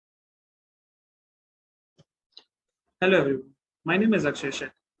Hello everyone, my name is Akshay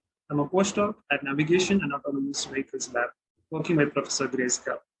Shet. I'm a postdoc at Navigation and Autonomous Vehicles Lab, working with Professor Grace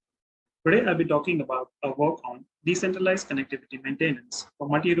Gao. Today I'll be talking about our work on decentralized connectivity maintenance for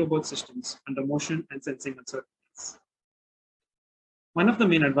multi-robot systems under motion and sensing uncertainties. One of the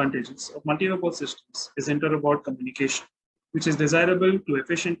main advantages of multi-robot systems is inter-robot communication, which is desirable to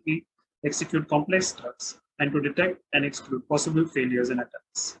efficiently execute complex tasks and to detect and exclude possible failures and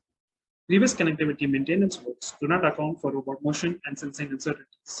attacks. Previous connectivity maintenance works do not account for robot motion and sensing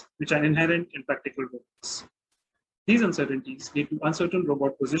uncertainties, which are inherent in practical robots. These uncertainties lead to uncertain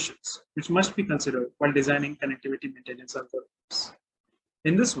robot positions, which must be considered while designing connectivity maintenance algorithms.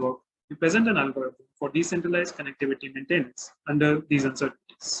 In this work, we present an algorithm for decentralized connectivity maintenance under these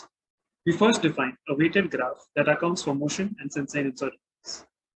uncertainties. We first define a weighted graph that accounts for motion and sensing uncertainties,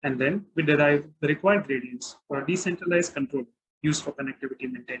 and then we derive the required gradients for a decentralized controller used for connectivity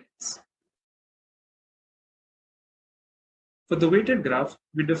maintenance. For the weighted graph,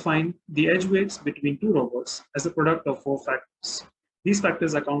 we define the edge weights between two robots as a product of four factors. These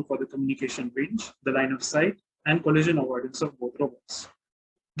factors account for the communication range, the line of sight, and collision avoidance of both robots.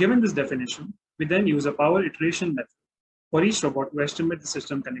 Given this definition, we then use a power iteration method for each robot to estimate the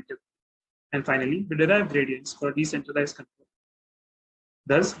system connectivity. And finally, we derive gradients for a decentralized control.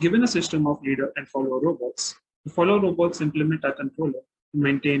 Thus, given a system of leader and follower robots, the follower robots implement a controller to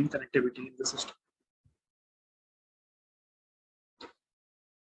maintain connectivity in the system.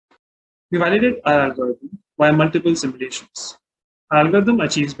 We validate our algorithm via multiple simulations. Our algorithm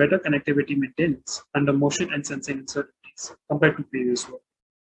achieves better connectivity maintenance under motion and sensing uncertainties compared to previous work.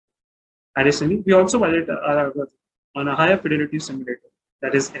 Additionally, we also validate our algorithm on a higher fidelity simulator,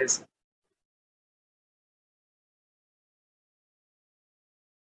 that is ASM.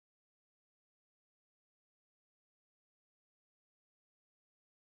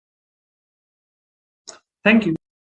 Thank you.